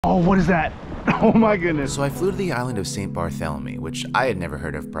Oh, what is that? Oh my goodness. So I flew to the island of St. Bartholomew, which I had never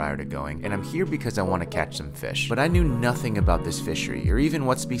heard of prior to going, and I'm here because I want to catch some fish. But I knew nothing about this fishery, or even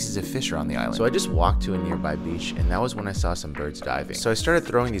what species of fish are on the island. So I just walked to a nearby beach, and that was when I saw some birds diving. So I started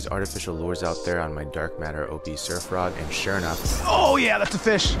throwing these artificial lures out there on my Dark Matter OP surf rod, and sure enough... Oh yeah, that's a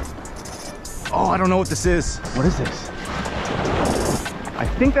fish. Oh, I don't know what this is. What is this? I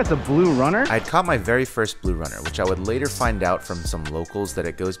think that's a blue runner. I had caught my very first blue runner, which I would later find out from some locals that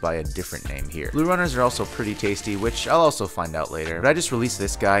it goes by a different name here. Blue runners are also pretty tasty, which I'll also find out later, but I just released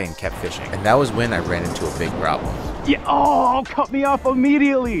this guy and kept fishing. And that was when I ran into a big problem. Yeah, oh, cut me off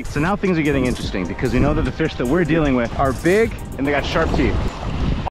immediately. So now things are getting interesting because we know that the fish that we're dealing with are big and they got sharp teeth.